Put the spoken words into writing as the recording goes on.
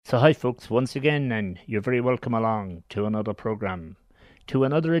So hi folks, once again, and you're very welcome along to another programme, to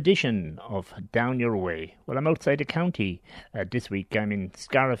another edition of Down Your Way. Well, I'm outside the county. This week I'm in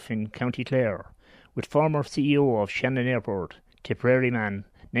Scariff in County Clare with former CEO of Shannon Airport, Tipperary man,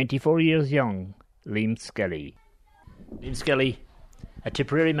 94 years young, Liam Skelly. Liam Skelly, a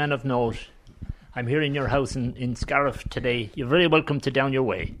Tipperary man of note. I'm here in your house in Scariff today. You're very welcome to Down Your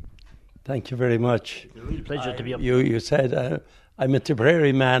Way. Thank you very much. It's a real pleasure to be up. You said I'm a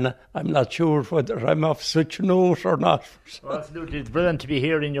Tipperary man. I'm not sure whether I'm off such a note or not. Well, absolutely. It's brilliant to be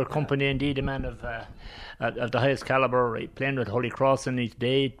here in your company. Indeed, a man of the highest calibre, playing with Holy Cross in his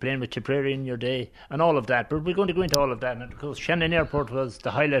day, playing with Tipperary in your day, and all of that. But we're going to go into all of that. And of course, Shannon Airport was the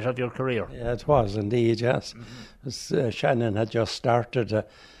highlight of your career. Yeah, it was indeed, yes. Shannon had just started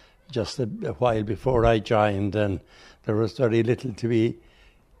just a while before I joined, and there was very little to be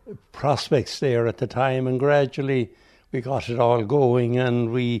prospects there at the time, and gradually we got it all going,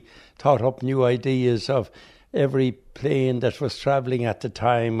 and we thought up new ideas of every plane that was travelling at the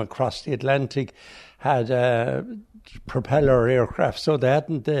time across the Atlantic had propeller aircraft, so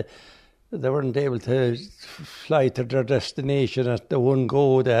they weren't able to fly to their destination at the one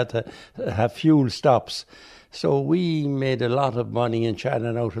go. They had to have fuel stops. So we made a lot of money in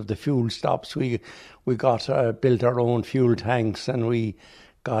Shannon out of the fuel stops. We got built our own fuel tanks, and we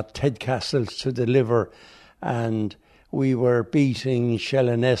got Ted Castles to deliver, and we were beating Shell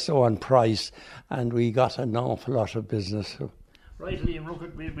and Esso on price, and we got an awful lot of business. Right,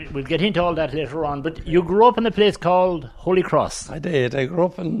 Liam, we'll get into all that later on, but you grew up in a place called Holy Cross. I did. I grew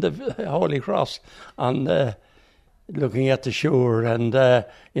up in the Holy Cross, looking at the shore, and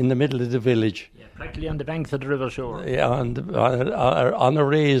in the middle of the village. Yeah, practically on the banks of the river shore. Yeah, on a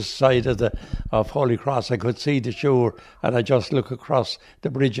raised side of Holy Cross, I could see the shore, and I just look across the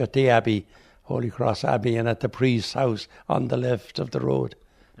bridge at the Abbey, Holy Cross Abbey, and at the priest's house on the left of the road.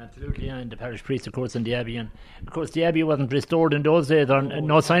 Absolutely, and the parish priest, of course, in the Abbey. And of course, the Abbey wasn't restored in those days, or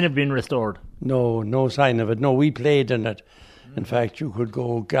no sign of being restored. No sign of it. No, we played in it. In fact, you could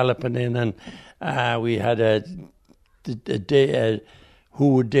go galloping in, and we had a day.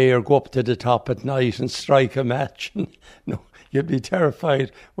 Who would dare go up to the top at night and strike a match? No, you'd be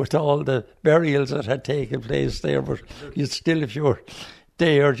terrified with all the burials that had taken place there. But you'd still, if you were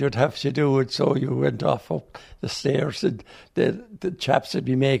dared, you'd have to do it. So you went off up the stairs, and the chaps would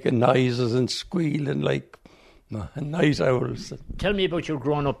be making noises and squealing like night owls. Tell me about your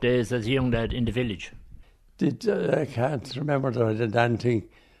grown-up days as a young lad in the village. I can't remember that I did anything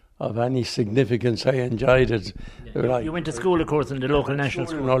of any significance. I enjoyed it. Yeah. You went to school, of course, in the local national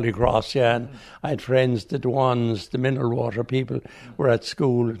school. In Holy Cross, yeah. And I had friends, the Dwans, the mineral water people were at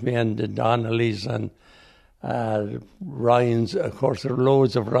school with me, and the Donnellys and Ryans. Of course, there were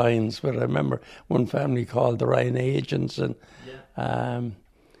loads of Ryans, but I remember one family called the Ryan Agents. And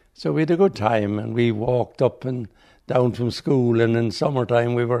so we had a good time, and we walked up and down from school, and in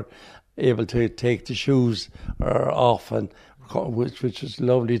summertime we were able to take the shoes off, and which was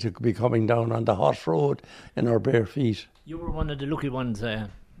lovely to be coming down on the hot road in our bare feet. You were one of the lucky ones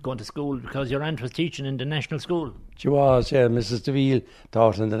going to school because your aunt was teaching in the national school. She was, yeah. Mrs. DeVille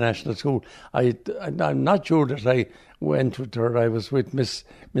taught in the national school. I'm not sure that I went with her. I was with Miss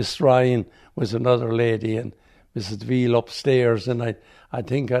Ryan, was another lady, and Mrs. DeVille upstairs, and I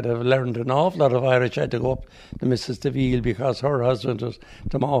think I'd have learned an awful lot of Irish. I had to go up to Mrs. DeVille because her husband was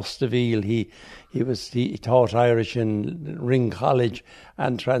Tomas DeVille. He taught Irish in Ring College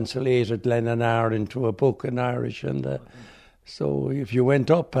and translated Glenannar into a book in Irish. And so if you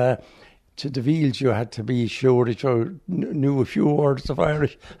went up to DeVille's, you had to be sure that you knew a few words of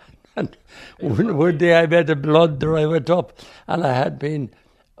Irish. And one day I met a blunder. I went up, and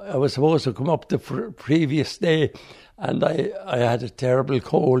I was supposed to come up the previous day, and I had a terrible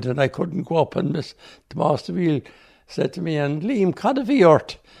cold, and I couldn't go up. And Miss Tomas DeVille said to me, "And Liam, can it be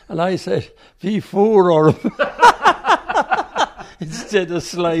hurt?" And I said, "Be four or instead of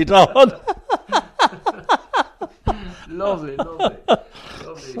slide on." Lovely.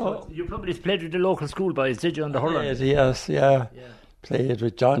 So, you probably played with the local schoolboys, did you, on the hurling? Yes, yeah. Played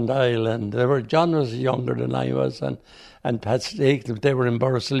with John Dial, and John was younger than I was, and Pat Stake. They were in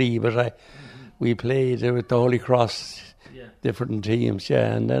Borrislee, but we played with the Holy Cross, different teams,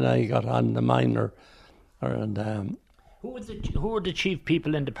 and then I got on the minor. And who were the chief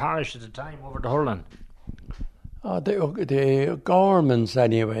people in the parish at the time over the hurling? The Gormans,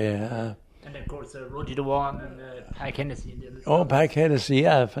 anyway. And of course, Ruddy Dewan and Pac Hennessy. Pac Hennessy,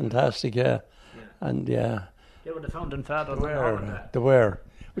 yeah, fantastic, yeah. And they were the founding fathers. They were.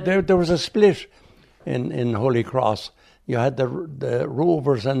 There was a split in Holy Cross. You had the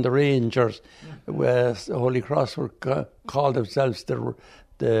Rovers and the Rangers. Where Holy Cross were called themselves the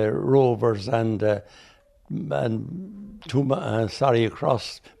the Rovers and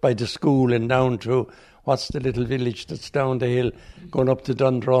across by the school and down through what's the little village that's down the hill, going up to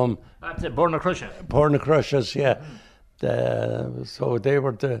Dundrum. That's it, Pornacrushes. Pornacrushes, yeah. So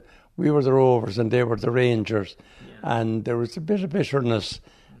we were the Rovers and they were the Rangers, and there was a bit of bitterness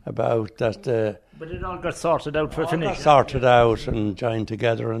about that. But it all got sorted out for a finish. Sorted out and joined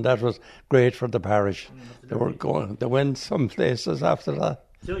together, and that was great for the parish. They went some places after that.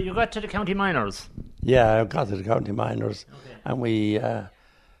 So you got to the county minors? Yeah, I got to the county minors, and we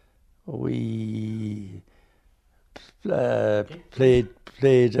played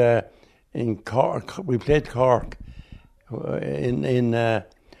in Cork. We played Cork in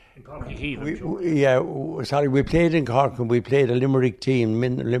we played in Cork, and we played a Limerick team,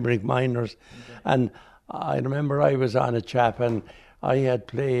 Limerick minors, and I remember I was on a chap, and I had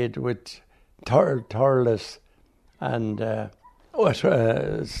played with Turles and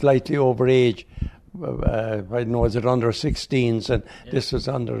slightly over age. I don't know, was it under 16s, and this was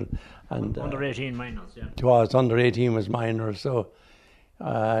under 18 minors. Yeah, it was under 18 was minors. So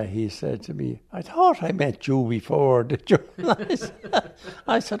he said to me, "I thought I met you before, did you?"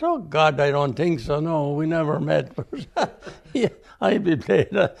 I said, "Oh God, I don't think so. No, we never met." But I'd been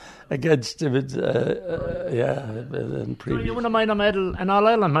playing against him. In previous. So you won a minor medal, an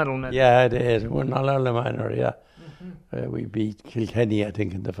All-Ireland medal. Yeah, I did. Won an All-Ireland minor. Yeah, we beat Kilkenny, I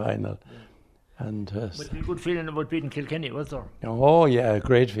think, in the final. Yeah. And a good feeling about beating Kilkenny, was there? Oh yeah,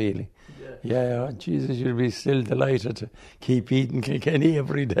 great feeling. Yeah, Jesus, you'll be still delighted to keep beating Kilkenny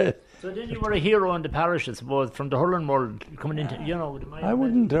every day. So then you were a hero in the parish, I suppose, from the hurling world coming into, I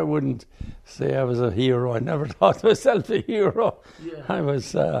wouldn't say I was a hero. I never thought myself a hero. Yeah. I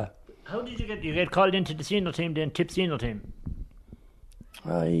was. How did you get called into the senior team, then tip senior team?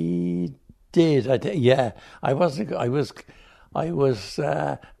 I did. Yeah, I was.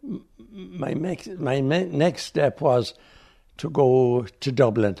 My next step was to go to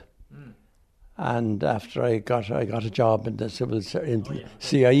Dublin, and after I got a job in the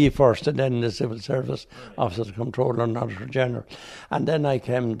CIE first, and then the Civil Service Officer Controller and Auditor General, and then I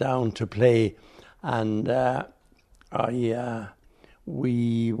came down to play, and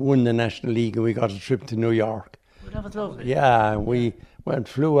we won the National League, and we got a trip to New York. Well, that was lovely. Yeah, we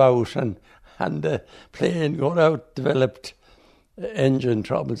flew out, and the plane going out developed engine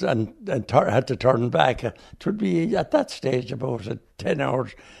troubles and had to turn back. It would be at that stage about a 10-hour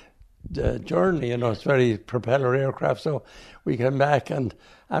journey. It's very propeller aircraft. So we came back, and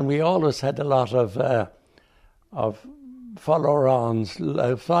we always had a lot of follow-ons,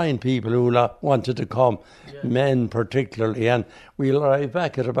 fine people who wanted to come, men particularly, and we arrived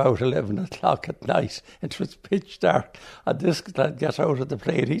back at about 11 o'clock at night. It was pitch dark, and this lad got out of the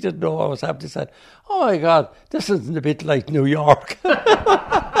plane. He didn't know what was happening. He said, "Oh my God, this isn't a bit like New York."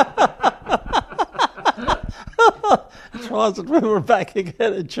 It wasn't. We were back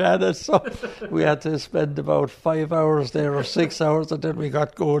again in China, so we had to spend about 5 hours there or 6 hours, and then we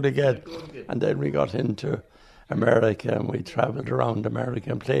got going again. And then we got into America, and we travelled around America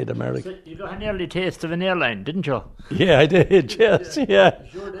and played America. So you got an early taste of an airline, didn't you? Yeah, I did, yes, yeah.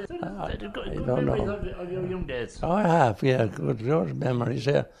 Sure did. Good memories of your young days. Oh, I have, yeah, good memories,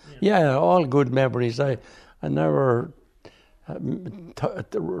 yeah. Yeah, all good memories. I never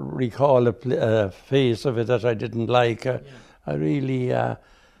recall a phase of it that I didn't like. I really, and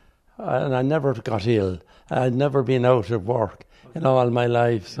I never got ill. I'd never been out of work in all my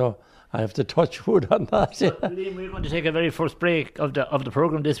life, so I have to touch wood on that. So, Liam, we're going to take a very first break of the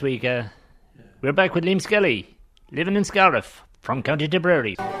programme this week. We're back with Liam Skelly, living in Scariff, from County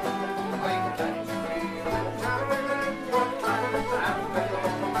Tipperary.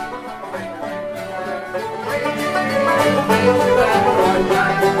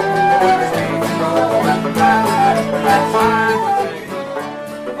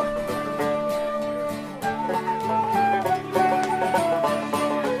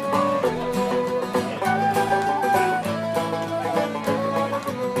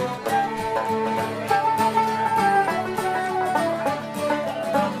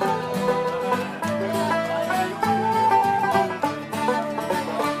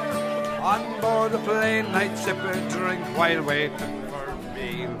 While waiting for a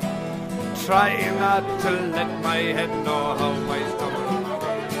meal, try not to let my head know how I stumble.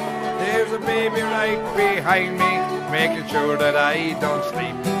 There's a baby right behind me, making sure that I don't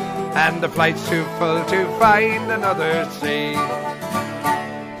sleep, and the flight's too full to find another seat.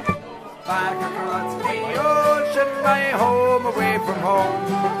 Back across the ocean, my home away from home,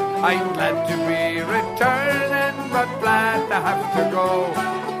 I'm glad to be returning, but glad to have to go.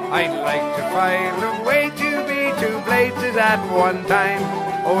 I'd like to find a way to be two places at one time.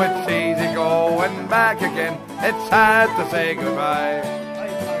 Oh, it's easy going back again. It's hard to say goodbye.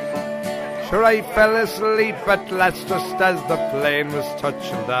 Sure, I fell asleep at last just as the plane was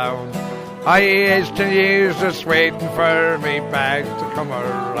touching down. I aged 10 years just waiting for me bag to come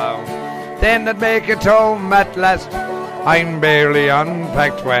around. Then I'd make it home at last. I'm barely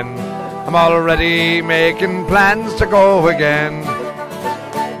unpacked when I'm already making plans to go again.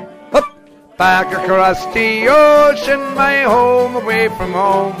 Up, back across the ocean, my home away from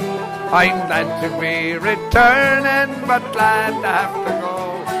home. I'm glad to be returning, but glad to have to go.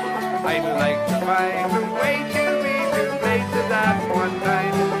 I'd like to find a way to be two places at one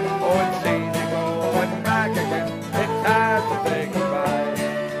time. Oh, it's easy going back again. It's hard to say goodbye.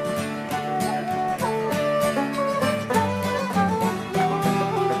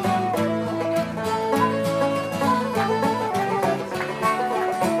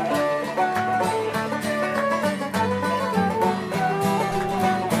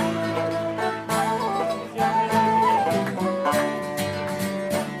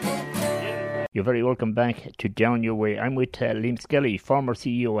 You're very welcome back to Down Your Way. I'm with Liam Skelly, former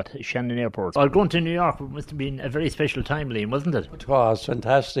CEO at Shannon Airport. Going to New York must have been a very special time, Liam, wasn't it? It was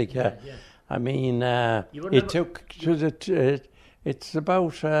fantastic, yeah. I mean, it took to the. It's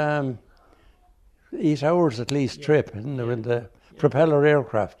about 8 hours at least trip in the propeller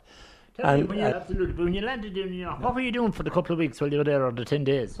aircraft. Absolutely. But when you landed in New York, what were you doing for the couple of weeks while you were there, or the 10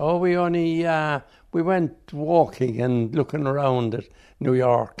 days? Oh, we only we went walking and looking around at New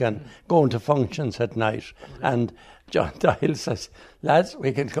York and going to functions at night. Okay. And John Dial says, lads,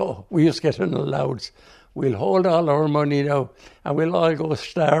 we can go. We used to get in the louds. We'll hold all our money now and we'll all go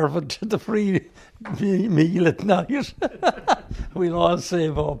starving to the free meal at night. We'll all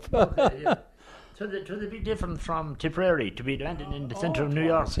save up. Okay, yeah. So it was a bit different from Tipperary to be landing in the centre of New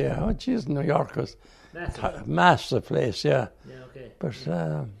York. Yeah, geez, New York was massive place, yeah. Yeah, okay. But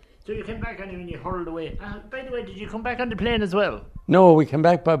so you came back and you hurled away. By the way, did you come back on the plane as well? No, we came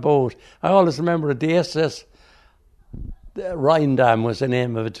back by boat. I always remember the SS Rhine was the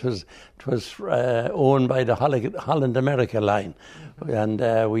name of it. It was owned by the Holland America line,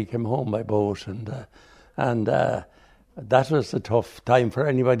 and we came home by boat, and that was a tough time for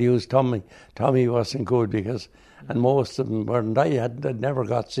anybody whose tummy wasn't good, because, and most of them weren't. They'd never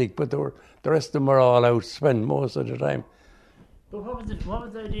got sick, but the rest of them were all out spent most of the time. But what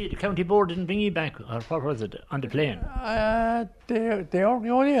was the idea? The county board didn't bring you back, or what was it, on the plane? They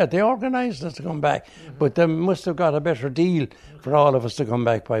organised us to come back, but they must have got a better deal for all of us to come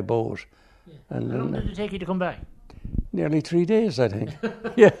back by boat. Yeah. And how long did it take you to come back? Nearly 3 days, I think.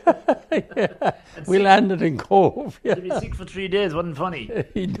 Yeah. We landed in Cove. Yeah. To be sick for 3 days wasn't funny.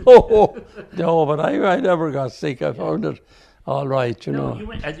 No, but I never got sick. I found it all right, you know.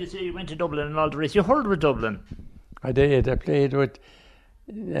 As you say, you went to Dublin and all the rest. You hurled with Dublin. I did. I played with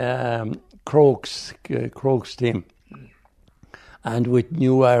Croke's team, and with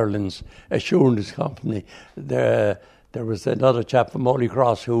New Ireland's Assurance Company. There was another chap from Holy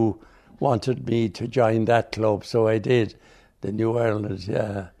Cross who wanted me to join that club, so I did. The New Ireland,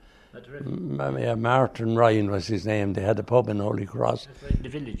 Martin Ryan was his name. They had a pub in Holy Cross. That's right, in the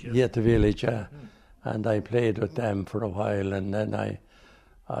village. Yeah, the village. And I played with them for a while, and then I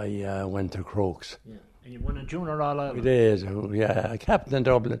went to Croke's. Yeah. And you won a Junior All-Ireland. We did, yeah. I captained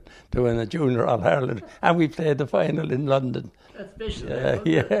Dublin to win a Junior All-Ireland, and we played the final in London. That's special.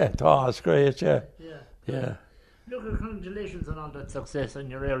 Yeah, it was great, yeah. Yeah. Look, congratulations on all that success in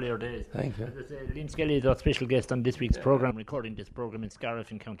your earlier days. Thank you. As I say, Liam Skelly is our special guest on this week's programme, recording this programme in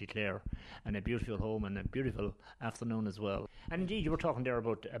Scariff in County Clare, and a beautiful home and a beautiful afternoon as well. And indeed, you were talking there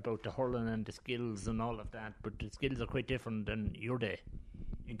about the hurling and the skills and all of that, but the skills are quite different than your day.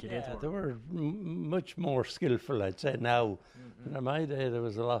 In today's world. They were much more skillful, I'd say, now. In my day, there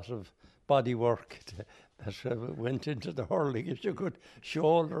was a lot of body work that went into the hurling. If you could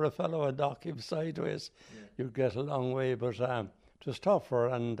shoulder a fellow and knock him sideways, you'd get a long way. But it was tougher,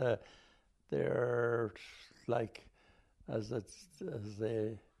 and they're like, as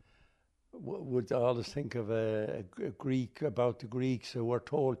they would always think of a Greek, about the Greeks who were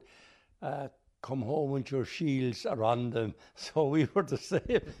told, come home with your shields around them. So we were the same.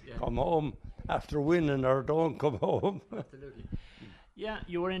 Yeah. Come home after winning, or don't come home. Absolutely. Yeah,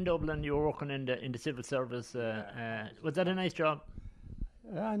 you were in Dublin. You were working in the civil service. Was that a nice job?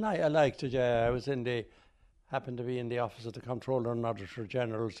 I liked it. Yeah, I was happened to be in the office of the Comptroller and Auditor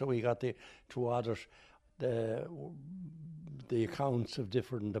General. So we got to audit the accounts of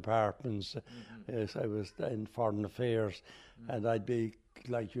different departments. Yes, I was in Foreign Affairs, and I'd be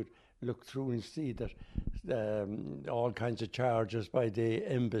like, you'd look through and see that all kinds of charges by the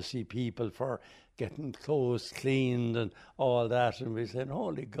embassy people for getting clothes cleaned and all that, and we said,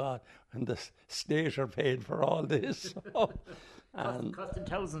 "Holy God!" And the state are paid for all this, and costing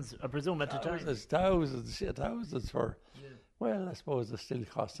thousands, I presume, at the time. Thousands for. Yeah. Well, I suppose it still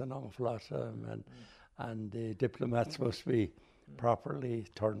costs an awful lot, and the diplomats must be properly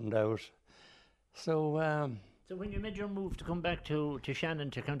turned out. So. So when you made your move to come back to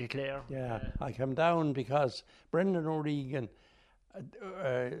Shannon, to County Clare... Yeah, I came down because Brendan O'Regan,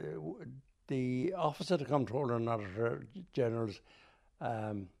 the Office of the Comptroller and Auditor Generals,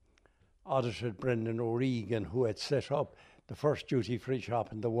 audited Brendan O'Regan, who had set up the first duty-free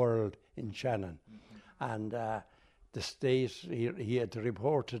shop in the world in Shannon. Mm-hmm. And the state, he had to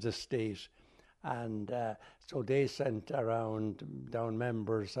report to the state. And so they sent down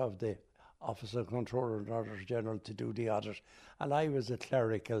members of the Office of Comptroller and Auditor General to do the audit, and I was a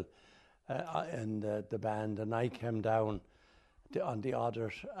clerical in the band, and I came down on the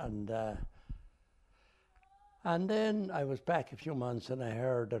audit, and then I was back a few months, and I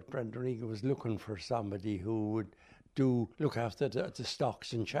heard that Brendan Regan was looking for somebody who would look after the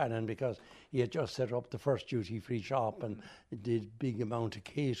stocks in Shannon, because he had just set up the first duty-free shop and did big amount of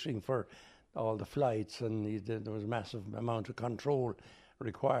catering for all the flights, and there was a massive amount of control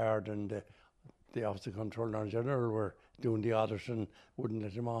required, and the Office of Comptroller and General were doing the audit and wouldn't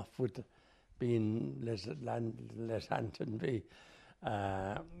let him off with being let Anton be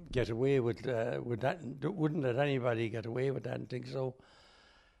get away with that. Wouldn't let anybody get away with anything.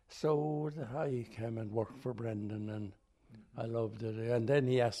 So I came and worked for Brendan, and I loved it. And then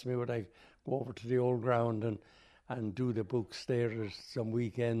he asked me would I go over to the old ground and do the books there some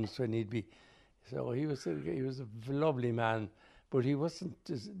weekends when he'd be. So he was a lovely man. But he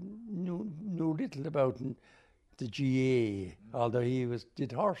knew little about the GA, although he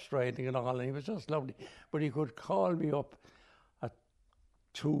did horse riding and all, and he was just lovely. But he could call me up at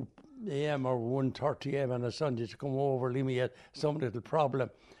 2 a.m. or 1:30 a.m. on a Sunday to come over, leave me at some little problem.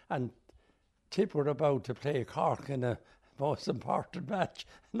 And Tip were about to play Cork in a most important match.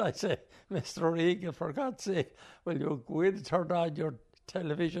 And I say, Mr. O'Regan, for God's sake, will you go in and turn on your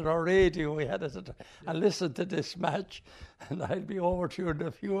television or radio we had it and listen to this match, and I'll be over to you in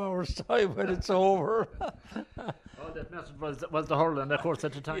a few hours' time when it's over. That match was the hurling, of course,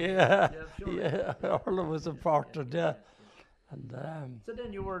 at the time. Hurling was important, yeah. And so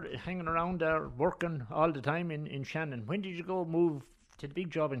then you were hanging around there, working all the time in Shannon. When did you move to the big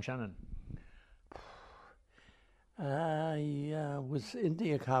job in Shannon? I was in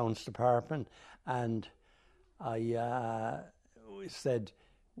the accounts department, and I said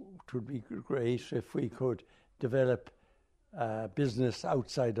it would be great if we could develop business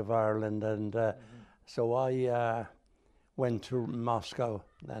outside of Ireland, and so I went to Moscow,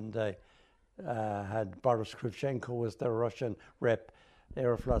 and I had Boris Krivchenko was the Russian rep.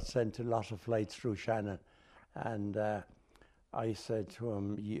 Aeroflot sent a lot of flights through Shannon, and I said to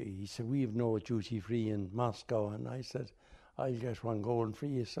him, he said, we have no duty free in Moscow, and I said, I'll get one going for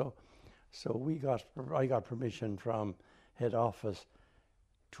you. So I got permission from head office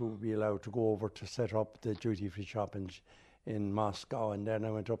to be allowed to go over to set up the duty-free shop in Moscow, and then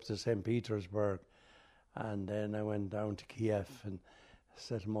I went up to St. Petersburg, and then I went down to Kiev and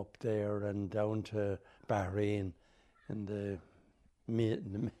set them up there, and down to Bahrain in the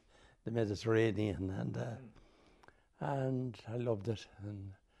Mediterranean, and I loved it,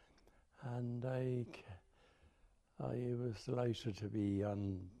 and I was delighted to be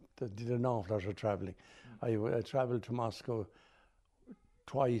on. Did an awful lot of travelling. I travelled to Moscow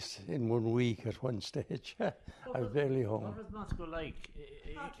twice in 1 week at one stage. I was barely home. What was Moscow like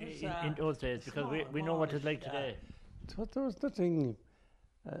in those days? Because we know what it's like today. There was nothing.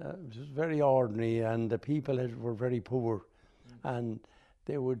 It was very ordinary, and the people were very poor, and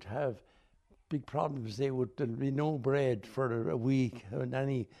they would have big problems. There'd be no bread for a week in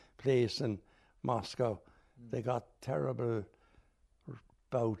any place in Moscow. They got terrible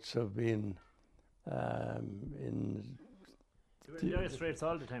bouts of being in. They were in dire straits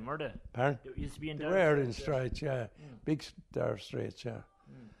all the time, were they? Pardon? They used to be in dire straits. They were in straits, yeah. Big dire straits, yeah.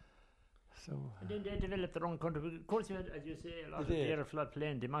 So. And then they developed their own country. Of course, you had, as you say, a lot of the Aeroflot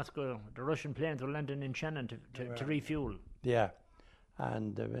planes, the Russian planes were landing in Shannon to refuel. Yeah,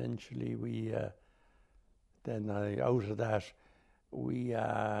 and eventually we, then out of that, we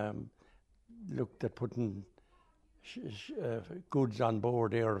looked at putting goods on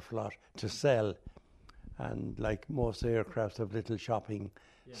board Aeroflot to sell, and like most aircraft have little shopping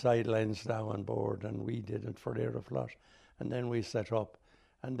sidelines now on board, and we did it for Aeroflot, and then we set up,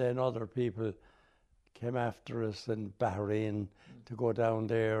 and then other people came after us in Bahrain to go down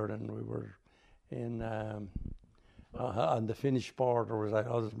there, and we were in On the Finnish border was, I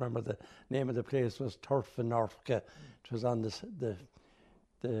always remember the name of the place was Turfenorka. It was on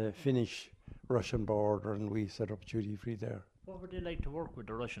the Finnish-Russian border, and we set up duty free there. What were they like to work with,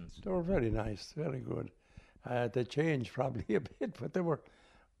 the Russians? They were very nice, very good. They changed probably a bit, but they were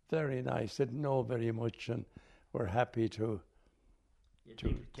very nice. They didn't know very much, and were happy to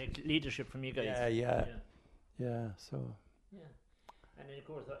take leadership from you guys. Yeah. So. Yeah. And then, of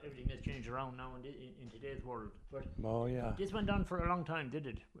course, everything has changed around now in today's world. But this went on for a long time, did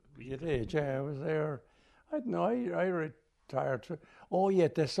it? It did, yeah. I was there. I don't know. I retired.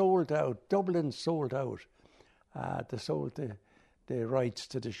 They sold out. Dublin sold out. They sold the rights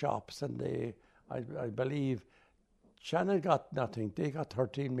to the shops, and I believe Shannon got nothing. They got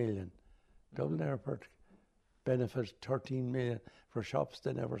 13 million. Dublin Airport benefited 13 million for shops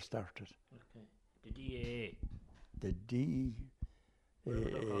they never started. Okay. The DAA. The D.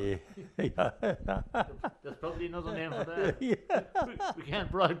 There's probably another name for that. We can't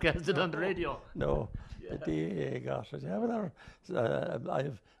broadcast it on the radio. No, the DA got it. Yeah, but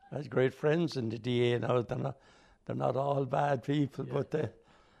I've had great friends in the DA now. They're not all bad people, but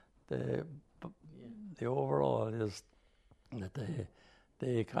the overall is that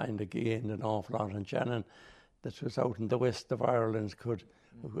they kind of gained an awful lot. And Shannon, that was out in the west of Ireland,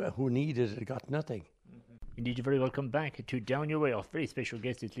 who needed it, got nothing. Mm-hmm. Indeed, you're very welcome back to Down Your Way. Our very special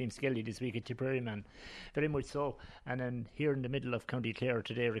guest is Liam Skelly this week at Tipperary Man. Very much so. And then here in the middle of County Clare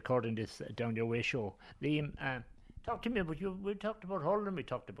today, recording this Down Your Way show. Liam, talk to me about you. We talked about Holland, we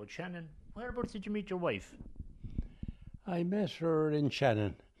talked about Shannon. Whereabouts did you meet your wife? I met her in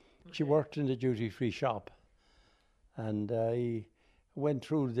Shannon. Okay. She worked in the duty-free shop. And I went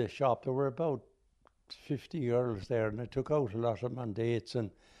through the shop. There were about 50 girls there, and I took out a lot of them on dates,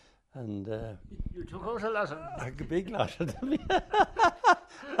 and you took out a lot of them? A big lot of them.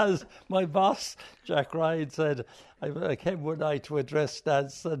 As my boss, Jack Ryan, said, I came one night to a dress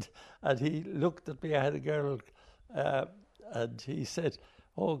dance, and he looked at me. I had a girl, and he said,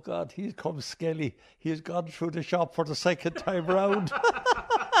 "Oh God, he's come Skelly. He's gone through the shop for the second time round." Oh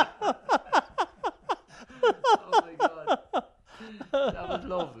my God. That was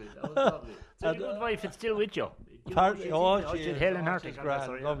lovely. So your good wife is still with you? She's Helen Hartig.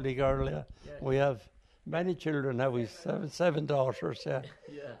 Lovely girl, yeah. We have many children now. We've seven daughters, yeah.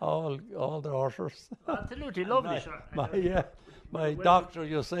 All daughters. Absolutely lovely. My doctor,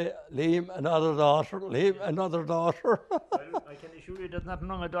 you say, Liam, another daughter. Well, I can assure you there's nothing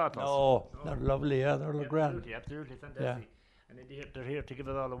wrong with daughters. No, they're lovely, yeah. They're grand. Absolutely fantastic. Yeah. And they're here to give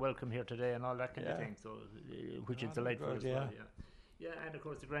us all a welcome here today and all that kind of thing, so which is delightful as well. Yeah, and of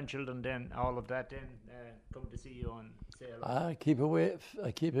course the grandchildren then, all of that then, come to see you and say hello. I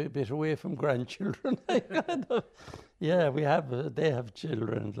keep a bit away from grandchildren. We have, they have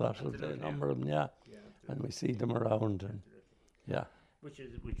children, a number of them, and we see them around, and Which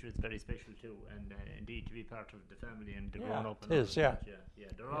was very special too, and indeed to be part of the family and the grown up. It is,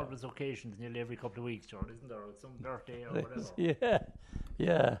 There are always occasions nearly every couple of weeks, George, isn't there? Or some birthday or whatever.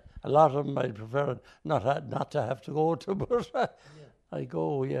 Yeah. A lot of them I prefer not to have to go to, but I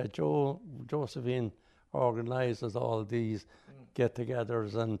go. Yeah, Josephine organises all these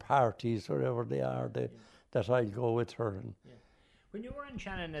get-togethers and parties wherever they are. That I go with her. And, when you were in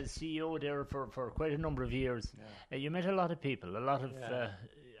Shannon as CEO there for quite a number of years, you met a lot of people, a lot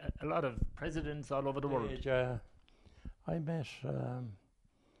of presidents all over the world. I met,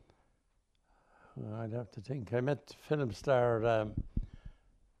 I'd have to think, I met film star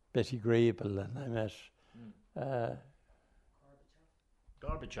Betty Grable, and I met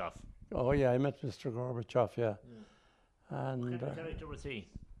Gorbachev. Oh yeah, I met Mr. Gorbachev, And what kind of character was he?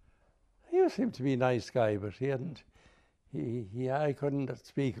 He seemed to be a nice guy, but he hadn't. I couldn't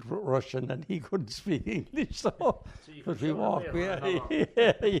speak Russian and he couldn't speak English, so but we walked.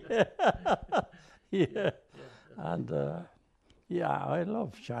 And I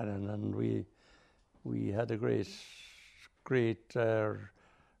love Shannon, and we had a great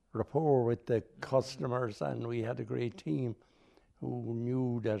rapport with the customers, and we had a great team who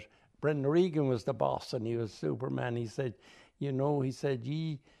knew that Brendan Regan was the boss, and he was Superman. He said, ye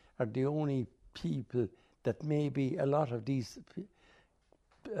are the only people that maybe a lot of these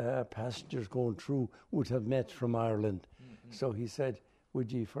passengers going through would have met from Ireland. Mm-hmm. So he said,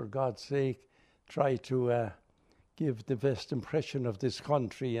 would you, for God's sake, try to give the best impression of this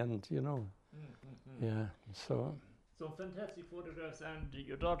country, and, so fantastic photographs, and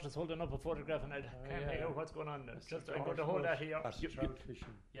your daughter's holding up a photograph, and I can't make out what's going on. I'm going to hold that here.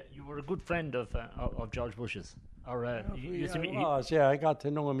 You were a good friend of George Bush's. I got to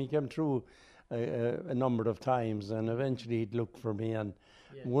know him. He came through a number of times, and eventually he'd look for me. And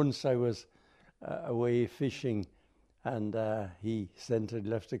once I was away fishing and he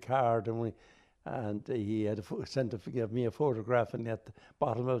left a card, and he had gave me a photograph, and at the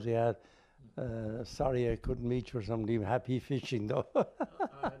bottom of it he had, sorry I couldn't meet you or something, happy fishing though.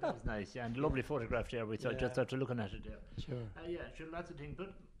 That was nice, yeah, and lovely photograph there. We thought just after looking at it there. Sure. Sure, lots of things.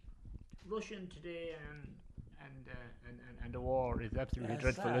 But Russian today and the war is absolutely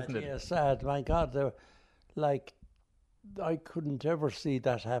dreadful, sad, isn't it? Yeah, sad. My God, I couldn't ever see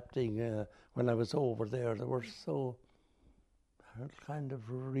that happening when I was over there. They were so kind of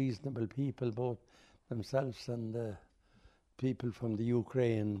reasonable people, both themselves and the people from the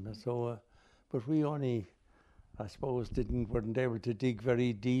Ukraine. So, but we only, I suppose, weren't able to dig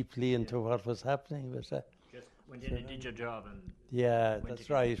very deeply into what was happening. But just went in and did your job, and that's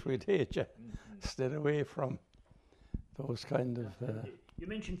right. We did. Yeah. Stayed away from those kind of. You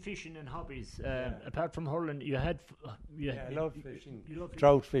mentioned fishing and hobbies. Apart from hurling, you had. I love fishing. You love fishing?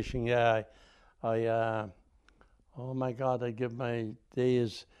 Trout fishing. Yeah, oh my God! I give my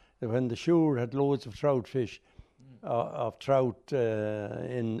days when the shore had loads of trout fish, of trout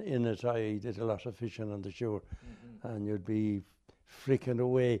in it. I did a lot of fishing on the shore, and you'd be flicking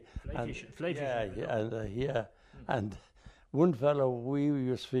away. Fly fishing. And one fellow we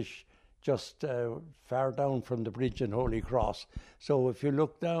used to fish just far down from the bridge in Holy Cross. So if you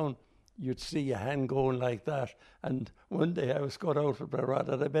look down, you'd see a hand going like that. And one day I was going out with my rod,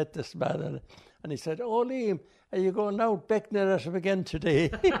 and I met this man, and he said, "Oh, Liam, are you going out beckoning at him again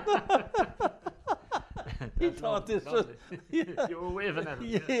today?" He thought this was... You were waving at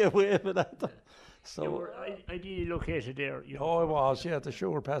him. Yeah, waving at them. So, you were ideally located there. I was, the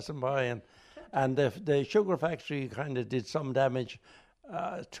sugar passing by. And the sugar factory kind of did some damage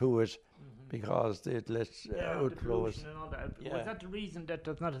to it because they'd let outflows. And all that. Was that the reason that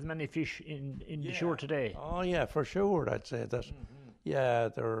there's not as many fish in the shore today? Oh, yeah, for sure, I'd say that. Yeah,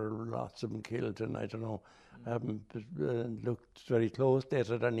 there are lots of them killed, and I don't know, I haven't looked very close at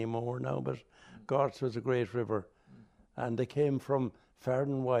it anymore now, but Gorse was a great river, and they came from far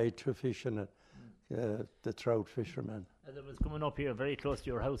and wide to fish in it, the trout fishermen. As I was coming up here, very close to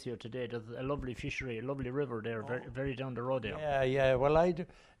your house here today, there's a lovely fishery, a lovely river there, very down the road there. Yeah, well, I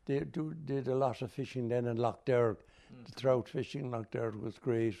did a lot of fishing then in Lough Derg. The trout fishing in Lough Derg was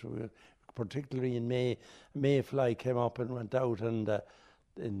great. Particularly in May, mayfly came up and went out, and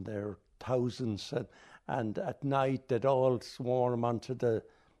in their thousands, and at night they'd all swarm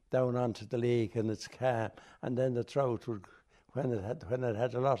down onto the lake, and it's calm. And then the trout would, when it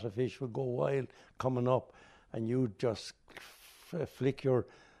had a lot of fish, would go wild coming up, and you'd just flick your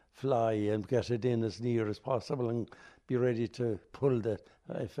fly and get it in as near as possible, and be ready to pull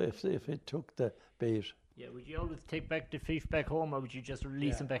if it took the bait. Yeah, would you always take back the fish back home, or would you just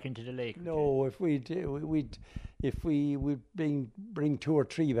release them back into the lake? No, if we would bring 2 or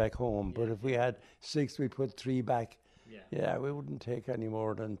 3 back home, but if we had 6, we'd put 3 back. Yeah, we wouldn't take any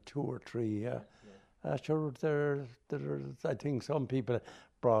more than 2 or 3. Sure, I think some people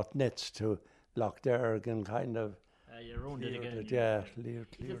brought nets to Lough Derg and kind of. You ruined it again. Cleared.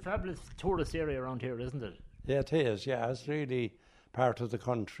 It's a fabulous tourist area around here, isn't it? Yeah, it is. Yeah, it's really part of the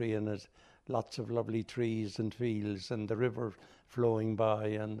country, and it's lots of lovely trees and fields, and the river flowing by,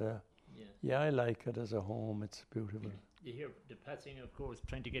 and I like it as a home. It's beautiful. You hear the passing, of course,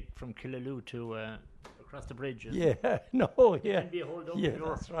 trying to get from Killaloo to across the bridge. It can be a hold up.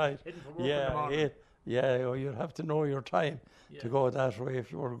 That's right. You'd have to know your time to go that way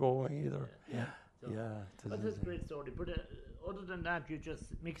if you were going either. But that's a great story. But other than that, you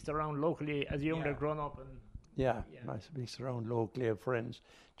just mixed around locally as a younger grown up and. I mixed around locally. I have friends.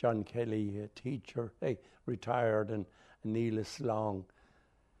 John Kelly, a teacher, retired, and Neelis Long,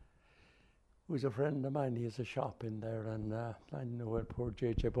 who's a friend of mine. He has a shop in there, and I know poor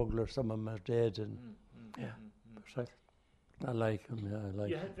J.J. Bugler. Some of them are dead, and but I like him.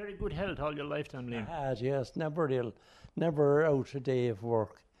 You had very good health all your lifetime, Liam. I had, yes, never ill, never out a day of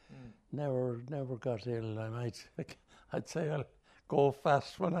work, never got ill. I'd say I'll go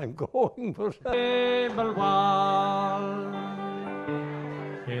fast when I'm going, but table wall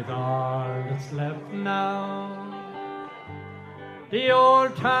is all that's left now. The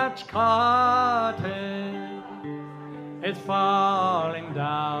old thatched cottage is falling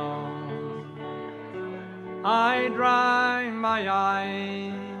down. I dry my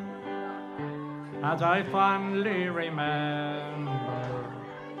eyes as I fondly remember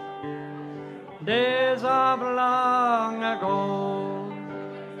days of long ago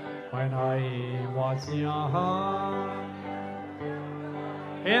when I was young.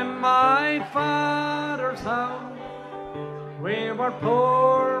 In my father's house we were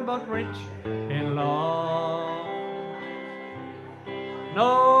poor but rich in love.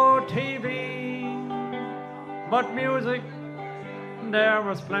 No TV, but music there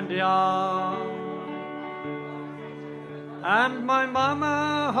was plenty of. And my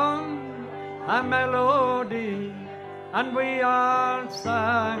mama hummed a melody, and we all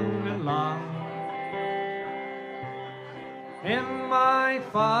sang along. In my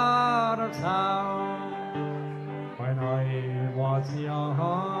father's house, when I was young,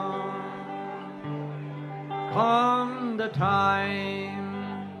 come the time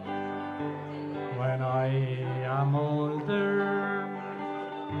when I am older,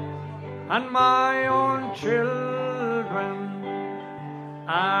 and my own children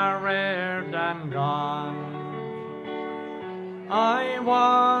are reared and gone. I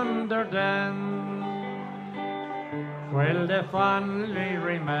wonder then, will they fondly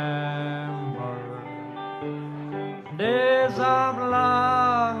remember days of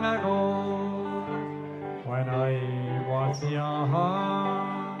long ago when I was young?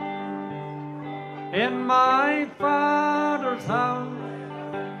 In my father's house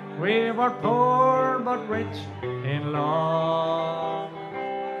we were poor but rich in love.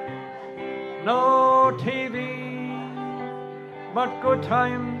 No TV, but good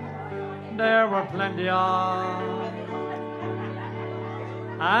times there were plenty of.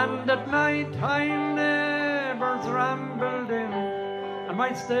 And at night time neighbours rambled in, and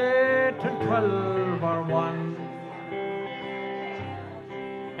might stay till 12 or 1.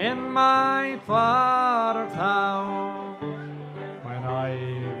 In my father's house when I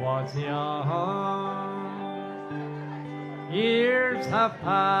was young. Years have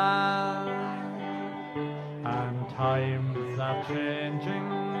passed and times are changing.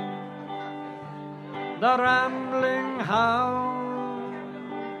 The rambling house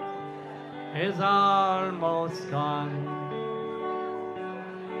is almost gone,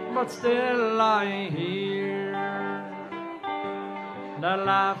 but still I hear the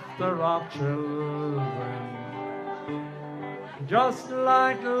laughter of children, just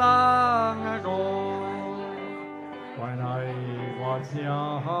like long ago when I was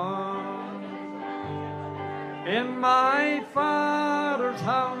young. In my father's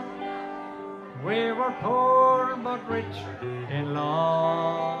house we were poor but rich in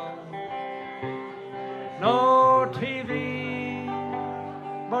love. No TV,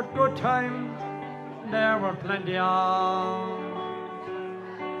 but good times there were plenty of.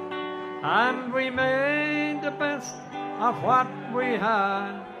 And we made the best of what we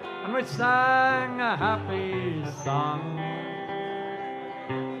had, and we sang a happy song.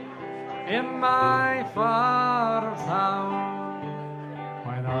 In my father's house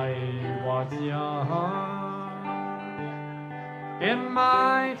when I was young. In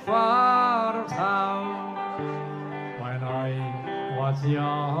my father's house when I was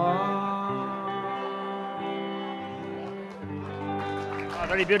young. Oh,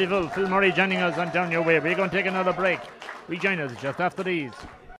 very beautiful. Phil Murray joining us on Down Your Way. We're going to take another break. Rejoin us just after these.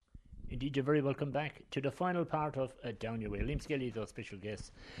 Indeed, you're very welcome back to the final part of Down Your Way. Liam Skelly is our special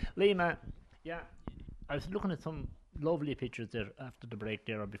guest. Liam, yeah, I was looking at some lovely pictures there after the break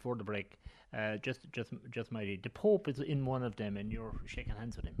there, or before the break. Just mighty. The Pope is in one of them, and you're shaking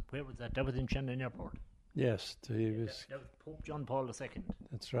hands with him. Where was that? That was in Shannon Airport. Yes, he was. That was Pope John Paul II.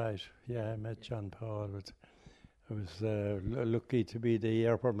 That's right. Yeah, I met John Paul. But I was lucky to be the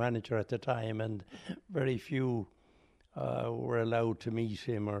airport manager at the time, and very few were allowed to meet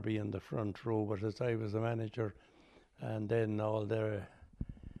him or be in the front row. But as I was the manager, and then all the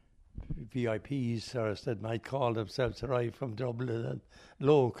VIPs, or as they might call themselves, arrived from Dublin and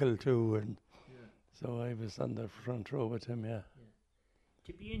local too, and so I was on the front row with him. Yeah.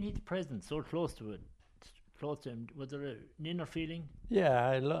 To be in his presence, so close to him, was there an inner feeling? Yeah,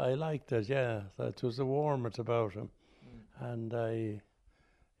 I liked it. Yeah, that was a warmth about him, and I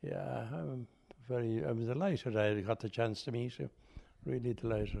was delighted I got the chance to meet him. Really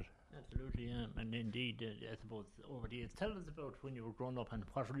delighted. Absolutely, yeah. And indeed, I suppose over the years, tell us about when you were growing up and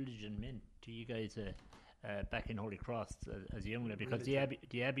what religion meant to you guys back in Holy Cross as a young lad, because the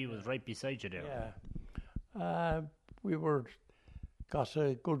Abbey was right beside you there. Yeah, we got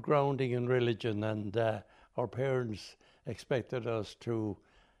a good grounding in religion, and our parents expected us to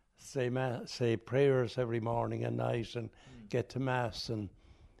say prayers every morning and night and get to Mass, and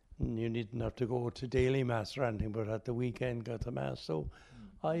you didn't have to go to daily Mass or anything, but at the weekend got to Mass. So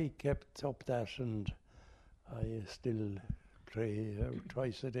I kept up that, and I still pray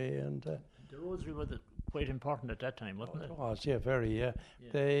twice a day. And the Rosary was quite important at that time, wasn't it? It was, yeah, very, yeah.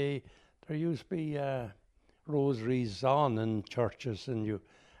 There used to be rosaries on in churches, and you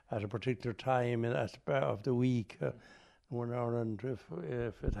at a particular time of the week. And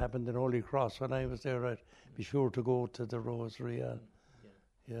if it happened in Holy Cross when I was there, I'd be sure to go to the rosary. And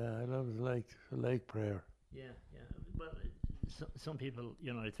I like prayer. Yeah, yeah. Well, some people,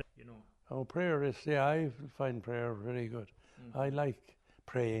 Oh, prayer is, I find prayer very good. I like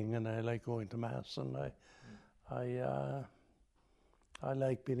praying and I like going to Mass and I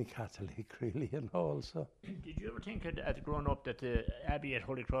like being a Catholic really and all, so. Did you ever think at growing up that the Abbey at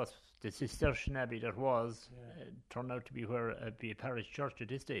Holy Cross, the Cistercian Abbey that was, turned out to be be a parish church at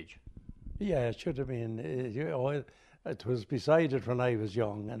this stage? Yeah, it should have been. It was beside it when I was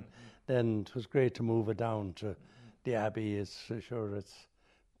young, and then it was great to move it down to the Abbey.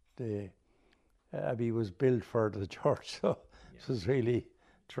 The Abbey was built for the church, so it was really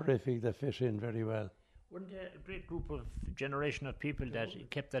terrific. They fit in very well. Weren't there a great generation of people that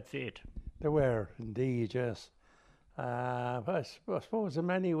kept that faith? There were indeed, yes. But I suppose in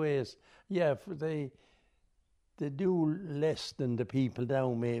many ways, they do less than the people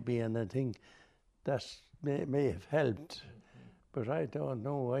now maybe, and I think that may have helped. But I don't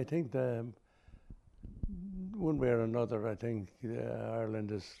know. I think one way or another, I think Ireland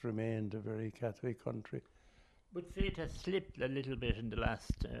has remained a very Catholic country. But faith has slipped a little bit in the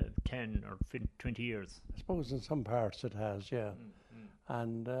last 10 or 20 years. I suppose in some parts it has, yeah.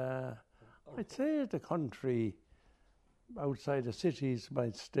 And I'd say the country outside the cities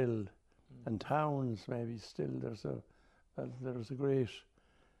might still, and towns maybe still, there's a great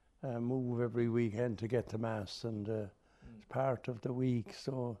move every weekend to get to Mass, and it's part of the week,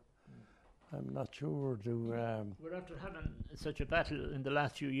 so I'm not sure. We're after having such a battle in the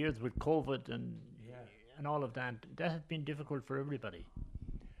last few years with COVID and all of that. That has been difficult for everybody.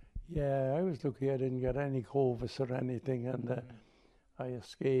 Yeah, I was lucky I didn't get any COVID or anything, and I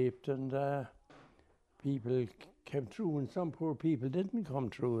escaped, and people came through, and some poor people didn't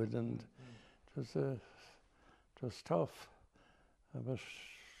come through it, and it was tough. But it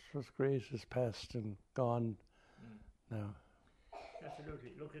was great. It's past and gone now.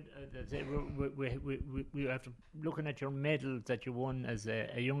 Absolutely. Look at we have to looking at your medals that you won as a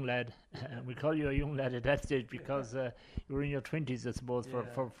young lad. We call you a young lad at that stage because you were in your 20s, I suppose,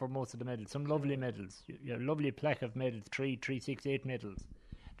 for most of the medals. Some lovely medals. Your lovely plaque of medals, 368 medals.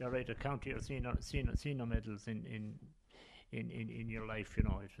 They're right at county or senior medals in your life.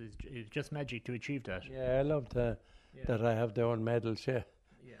 It's just magic to achieve that. Yeah, I love that I have their own medals. Yeah.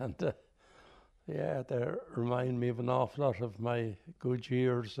 And they remind me of an awful lot of my good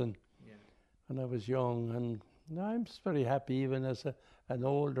years and when I was young. And I'm just very happy, even as an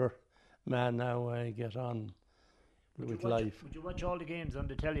older man now, I get on with life. Would you watch all the games on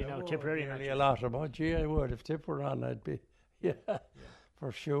the telly now, Tipperary matches? A lot of it. I would. If Tip were on, I'd be,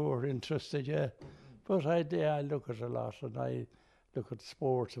 for sure, interested, But I look at a lot, and I look at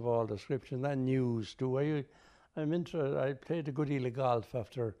sports of all descriptions and news too. I'm interested. I played a good deal of golf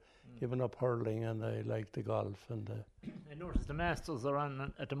after giving up hurling, and I like the golf. And I noticed the Masters are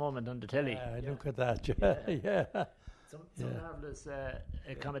on at the moment on the telly. Look at that. Some marvellous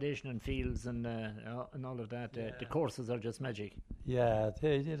accommodation and fields and all of that. The courses are just magic. Yeah,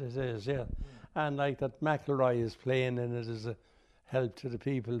 it is. And like that McIlroy is playing in it as a help to the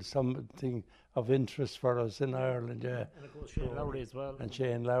people, something of interest for us in Ireland. And of course Shane Lowry as well. And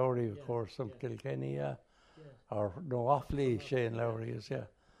Shane Lowry, of course, from Kilkenny. Offaly, Shane Lowry is,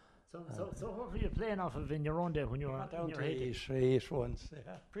 So what were you playing off of in your own day when you were down in your to eight once?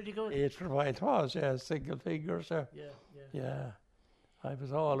 Pretty good. 8 for a while. It was, single figures. Yeah. I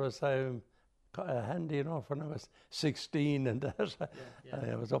was always handy enough when I was 16 and that.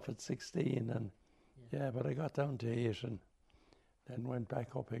 I was up at 16 and but I got down to 8 and then went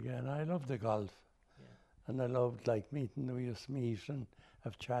back up again. I loved the golf. And I loved meeting. We used to meet and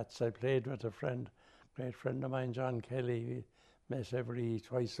have chats. I played with a great friend of mine, John Kelly. We met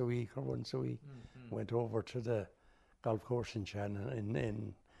twice a week or once a week. Went over to the golf course in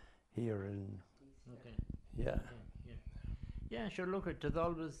Shannon, here in. Okay. Yeah. Yeah, sure. Look, there's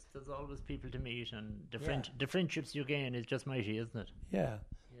always people to meet, and the friendships you gain is just mighty, isn't it? Yeah.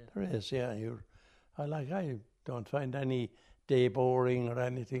 There is. Yeah, I don't find any day boring or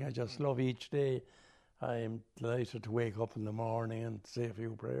anything. I just love each day. I am delighted to wake up in the morning and say a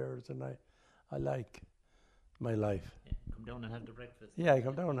few prayers, and I like my life. Come down and have the breakfast. Yeah, I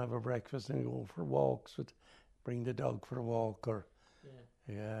come down and have a breakfast and go for walks. Bring the dog for a walk, or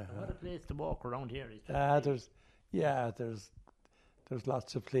What a place to walk around here. There's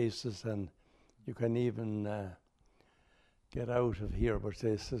lots of places, and you can even get out of here. But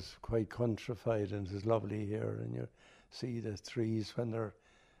this is quite countrified, and it's lovely here, and you see the trees when they're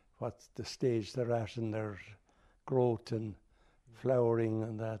what's the stage they're at in their growth and flowering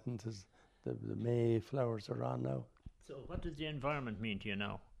and that, and the May flowers are on now. So what does the environment mean to you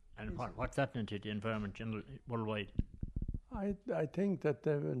now? And what's happening to the environment worldwide? I think that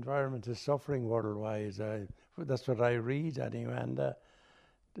the environment is suffering worldwide. That's what I read anyway, and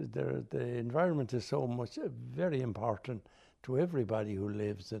the environment is so much very important to everybody who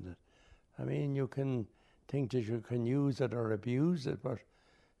lives in it. I mean, you can think that you can use it or abuse it, but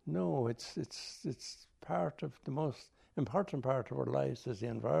no, it's part of the most important part of our lives is the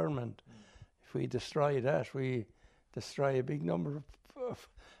environment. If we destroy that, we destroy a big number of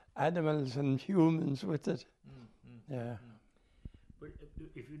animals and humans with it. Yeah. But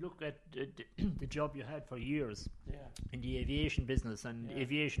if you look at the job you had for years in the aviation business and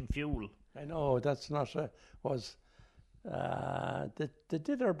aviation fuel, I know that's not they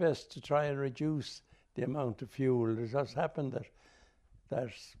did their best to try and reduce the amount of fuel. It has happened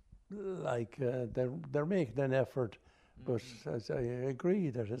that they're making an effort, but as I agree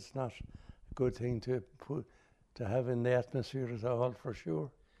that it's not a good thing to have in the atmosphere at all, for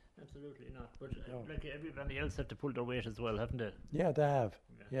sure. Absolutely not. But like everybody else have to pull their weight as well, haven't they? Yeah, they have.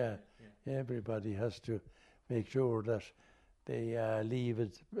 Yeah. Everybody has to make sure that they leave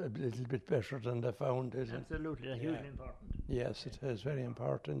it a little bit better than they found it. Absolutely, hugely important. Yes, it is very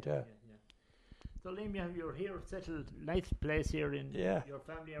important. Yeah. So, Liam, you're here settled, nice place here in your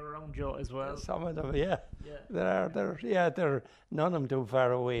family are around you as well. Some of them, they're none of them too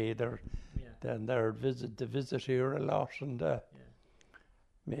far away. They visit here a lot, and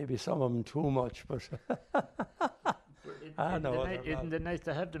maybe some of them too much, but isn't it nice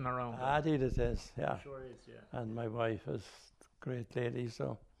to have them around? Indeed it is, yeah. Sure is, yeah. And my wife is a great lady,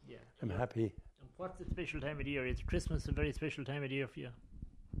 so I'm happy. And what's the special time of the year? Is Christmas a very special time of the year for you?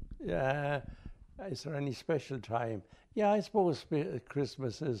 Yeah. Is there any special time? Yeah, I suppose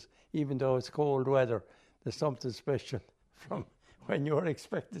Christmas is, even though it's cold weather, there's something special from when you were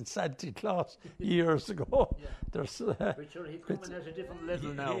expecting Santa Claus years ago. But sure, he's coming at a different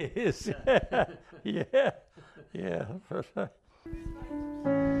level now. He is, yeah.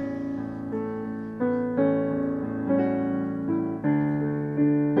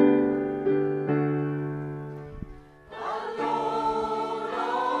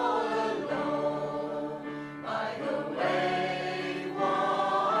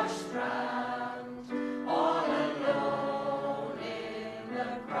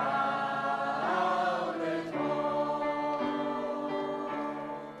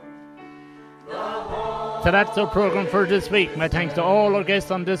 So that's our programme for this week. My thanks to all our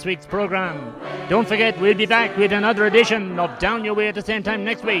guests on this week's programme. Don't forget, we'll be back with another edition of Down Your Way at the same time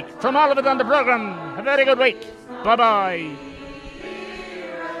next week. From all of us on the programme, have a very good week. Bye-bye.